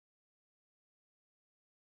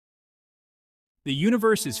The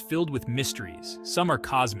universe is filled with mysteries. Some are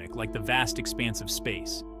cosmic, like the vast expanse of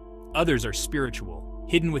space. Others are spiritual,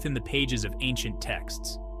 hidden within the pages of ancient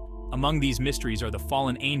texts. Among these mysteries are the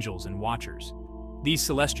fallen angels and watchers. These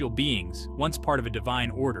celestial beings, once part of a divine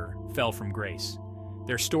order, fell from grace.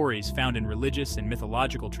 Their stories, found in religious and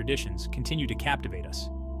mythological traditions, continue to captivate us.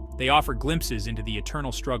 They offer glimpses into the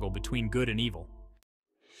eternal struggle between good and evil.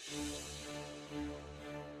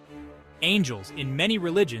 Angels, in many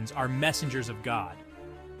religions, are messengers of God.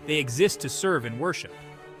 They exist to serve and worship.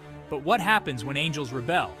 But what happens when angels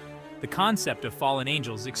rebel? The concept of fallen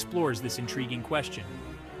angels explores this intriguing question.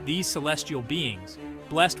 These celestial beings,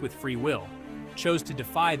 blessed with free will, chose to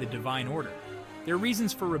defy the divine order. Their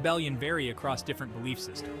reasons for rebellion vary across different belief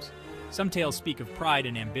systems. Some tales speak of pride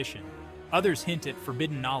and ambition. Others hint at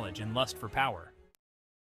forbidden knowledge and lust for power.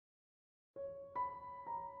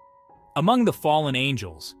 Among the fallen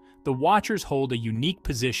angels, the Watchers hold a unique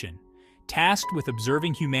position. Tasked with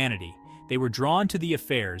observing humanity, they were drawn to the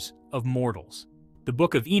affairs of mortals. The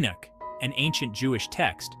Book of Enoch, an ancient Jewish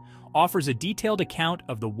text, offers a detailed account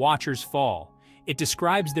of the Watchers' fall. It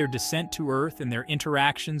describes their descent to Earth and their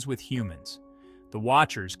interactions with humans. The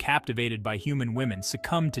Watchers, captivated by human women,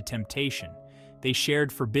 succumbed to temptation. They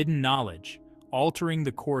shared forbidden knowledge, altering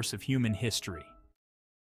the course of human history.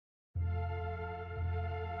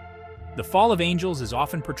 The fall of angels is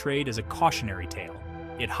often portrayed as a cautionary tale.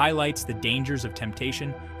 It highlights the dangers of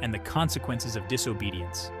temptation and the consequences of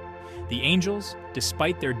disobedience. The angels,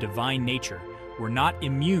 despite their divine nature, were not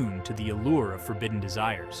immune to the allure of forbidden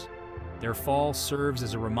desires. Their fall serves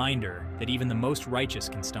as a reminder that even the most righteous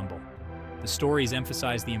can stumble. The stories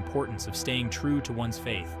emphasize the importance of staying true to one's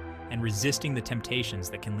faith and resisting the temptations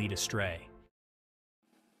that can lead astray.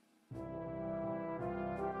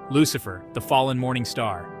 Lucifer, the fallen morning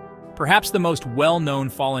star. Perhaps the most well-known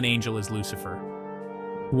fallen angel is Lucifer.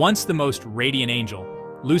 Once the most radiant angel,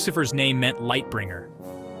 Lucifer's name meant lightbringer.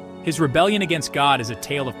 His rebellion against God is a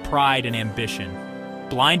tale of pride and ambition.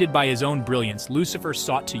 Blinded by his own brilliance, Lucifer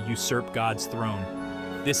sought to usurp God's throne.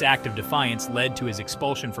 This act of defiance led to his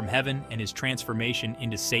expulsion from heaven and his transformation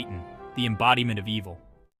into Satan, the embodiment of evil.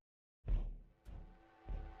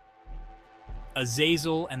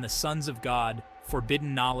 Azazel and the sons of God,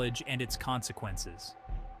 forbidden knowledge and its consequences.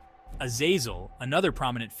 Azazel, another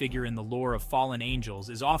prominent figure in the lore of fallen angels,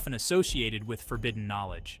 is often associated with forbidden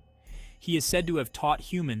knowledge. He is said to have taught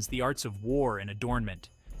humans the arts of war and adornment,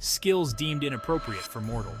 skills deemed inappropriate for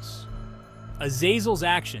mortals. Azazel's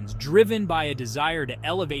actions, driven by a desire to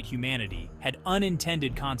elevate humanity, had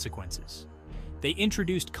unintended consequences. They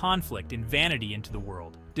introduced conflict and vanity into the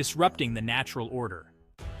world, disrupting the natural order.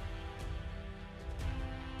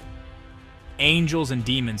 Angels and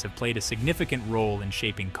demons have played a significant role in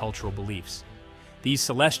shaping cultural beliefs. These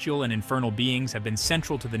celestial and infernal beings have been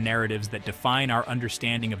central to the narratives that define our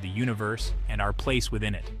understanding of the universe and our place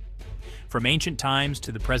within it. From ancient times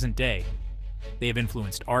to the present day, they have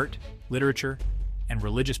influenced art, literature, and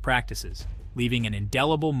religious practices, leaving an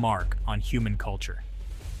indelible mark on human culture.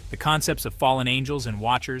 The concepts of fallen angels and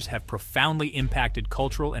watchers have profoundly impacted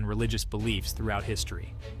cultural and religious beliefs throughout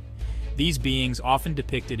history. These beings, often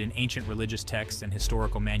depicted in ancient religious texts and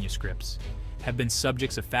historical manuscripts, have been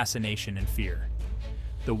subjects of fascination and fear.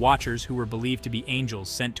 The Watchers, who were believed to be angels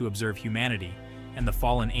sent to observe humanity, and the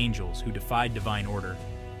fallen angels who defied divine order,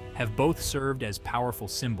 have both served as powerful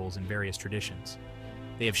symbols in various traditions.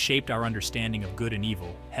 They have shaped our understanding of good and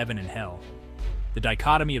evil, heaven and hell. The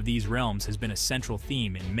dichotomy of these realms has been a central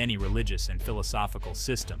theme in many religious and philosophical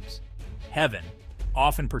systems. Heaven,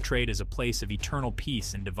 often portrayed as a place of eternal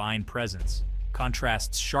peace and divine presence,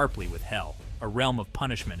 contrasts sharply with hell, a realm of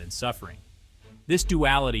punishment and suffering. This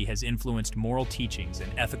duality has influenced moral teachings and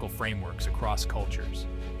ethical frameworks across cultures.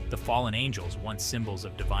 The fallen angels, once symbols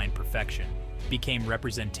of divine perfection, became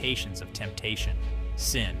representations of temptation,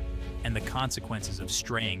 sin, and the consequences of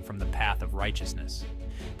straying from the path of righteousness.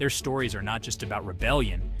 Their stories are not just about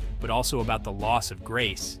rebellion, but also about the loss of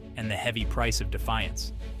grace and the heavy price of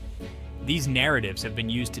defiance. These narratives have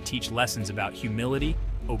been used to teach lessons about humility,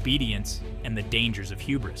 obedience, and the dangers of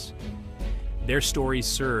hubris. Their stories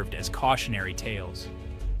served as cautionary tales,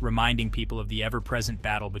 reminding people of the ever-present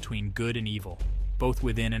battle between good and evil, both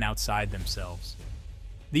within and outside themselves.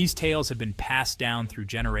 These tales have been passed down through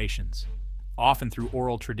generations, often through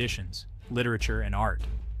oral traditions, literature, and art.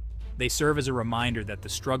 They serve as a reminder that the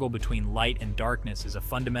struggle between light and darkness is a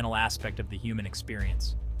fundamental aspect of the human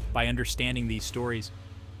experience. By understanding these stories,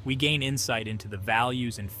 we gain insight into the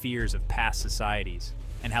values and fears of past societies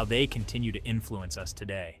and how they continue to influence us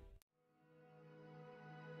today.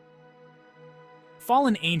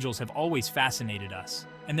 Fallen angels have always fascinated us,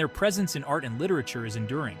 and their presence in art and literature is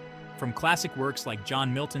enduring. From classic works like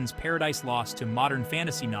John Milton's Paradise Lost to modern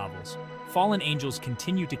fantasy novels, fallen angels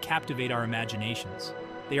continue to captivate our imaginations.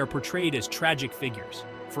 They are portrayed as tragic figures,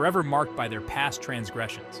 forever marked by their past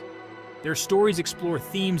transgressions. Their stories explore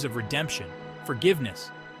themes of redemption, forgiveness,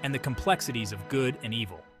 and the complexities of good and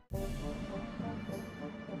evil.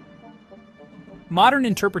 Modern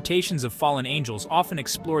interpretations of fallen angels often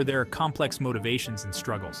explore their complex motivations and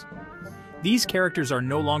struggles. These characters are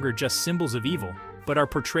no longer just symbols of evil, but are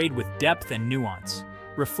portrayed with depth and nuance,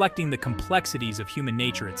 reflecting the complexities of human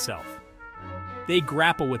nature itself. They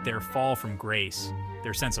grapple with their fall from grace,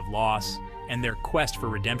 their sense of loss, and their quest for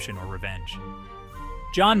redemption or revenge.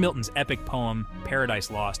 John Milton's epic poem,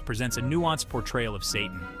 Paradise Lost, presents a nuanced portrayal of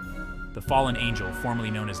Satan, the fallen angel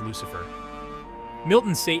formerly known as Lucifer.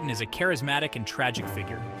 Milton's Satan is a charismatic and tragic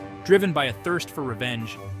figure, driven by a thirst for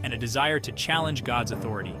revenge and a desire to challenge God's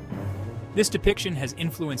authority. This depiction has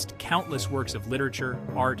influenced countless works of literature,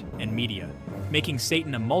 art, and media, making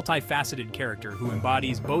Satan a multifaceted character who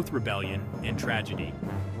embodies both rebellion and tragedy.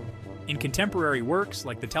 In contemporary works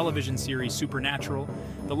like the television series Supernatural,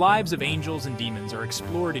 the lives of angels and demons are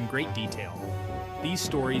explored in great detail. These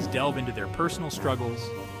stories delve into their personal struggles,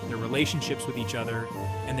 their relationships with each other,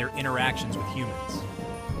 and their interactions with humans.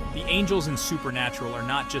 The angels in Supernatural are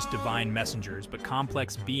not just divine messengers, but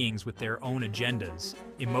complex beings with their own agendas,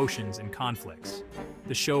 emotions, and conflicts.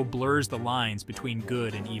 The show blurs the lines between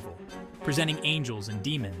good and evil, presenting angels and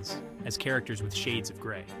demons as characters with shades of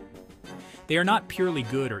gray. They are not purely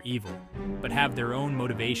good or evil, but have their own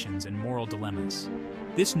motivations and moral dilemmas.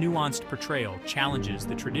 This nuanced portrayal challenges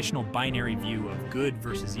the traditional binary view of good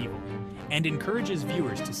versus evil, and encourages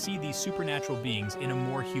viewers to see these supernatural beings in a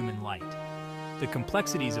more human light. The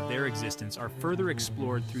complexities of their existence are further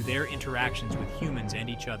explored through their interactions with humans and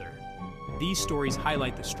each other. These stories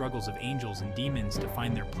highlight the struggles of angels and demons to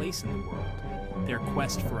find their place in the world, their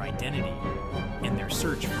quest for identity, and their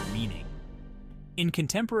search for meaning. In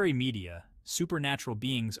contemporary media, supernatural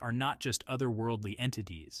beings are not just otherworldly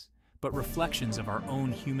entities, but reflections of our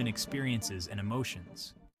own human experiences and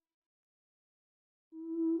emotions.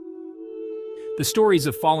 The stories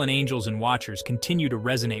of fallen angels and watchers continue to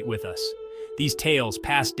resonate with us. These tales,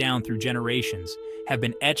 passed down through generations, have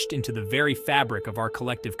been etched into the very fabric of our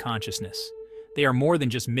collective consciousness. They are more than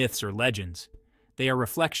just myths or legends. They are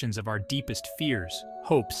reflections of our deepest fears,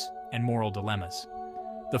 hopes, and moral dilemmas.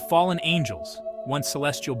 The fallen angels, once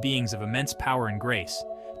celestial beings of immense power and grace,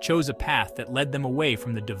 chose a path that led them away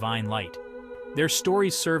from the divine light. Their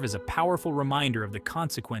stories serve as a powerful reminder of the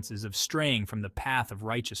consequences of straying from the path of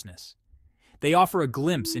righteousness. They offer a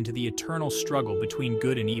glimpse into the eternal struggle between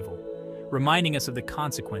good and evil, reminding us of the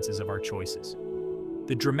consequences of our choices.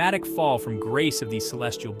 The dramatic fall from grace of these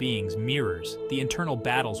celestial beings mirrors the internal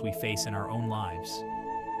battles we face in our own lives.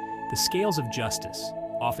 The scales of justice,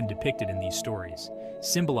 often depicted in these stories,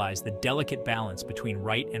 symbolize the delicate balance between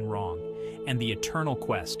right and wrong, and the eternal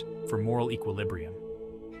quest for moral equilibrium.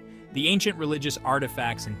 The ancient religious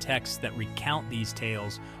artifacts and texts that recount these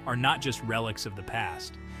tales are not just relics of the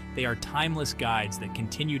past. They are timeless guides that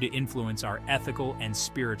continue to influence our ethical and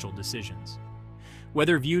spiritual decisions.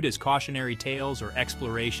 Whether viewed as cautionary tales or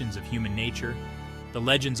explorations of human nature, the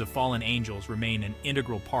legends of fallen angels remain an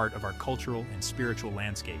integral part of our cultural and spiritual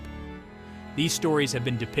landscape. These stories have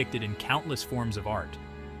been depicted in countless forms of art,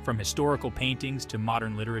 from historical paintings to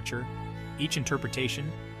modern literature, each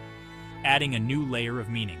interpretation adding a new layer of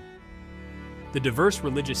meaning. The diverse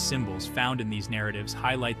religious symbols found in these narratives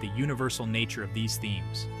highlight the universal nature of these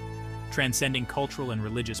themes, transcending cultural and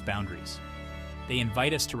religious boundaries. They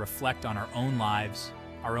invite us to reflect on our own lives,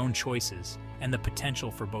 our own choices, and the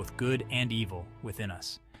potential for both good and evil within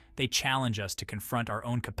us. They challenge us to confront our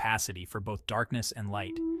own capacity for both darkness and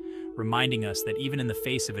light, reminding us that even in the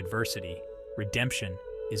face of adversity, redemption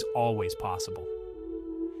is always possible.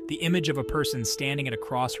 The image of a person standing at a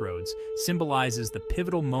crossroads symbolizes the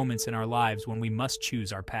pivotal moments in our lives when we must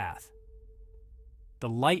choose our path. The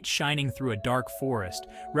light shining through a dark forest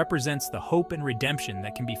represents the hope and redemption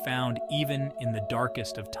that can be found even in the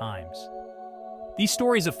darkest of times. These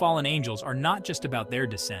stories of fallen angels are not just about their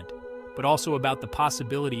descent, but also about the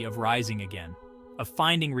possibility of rising again, of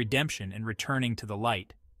finding redemption and returning to the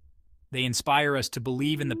light. They inspire us to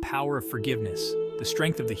believe in the power of forgiveness, the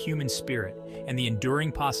strength of the human spirit, and the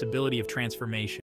enduring possibility of transformation.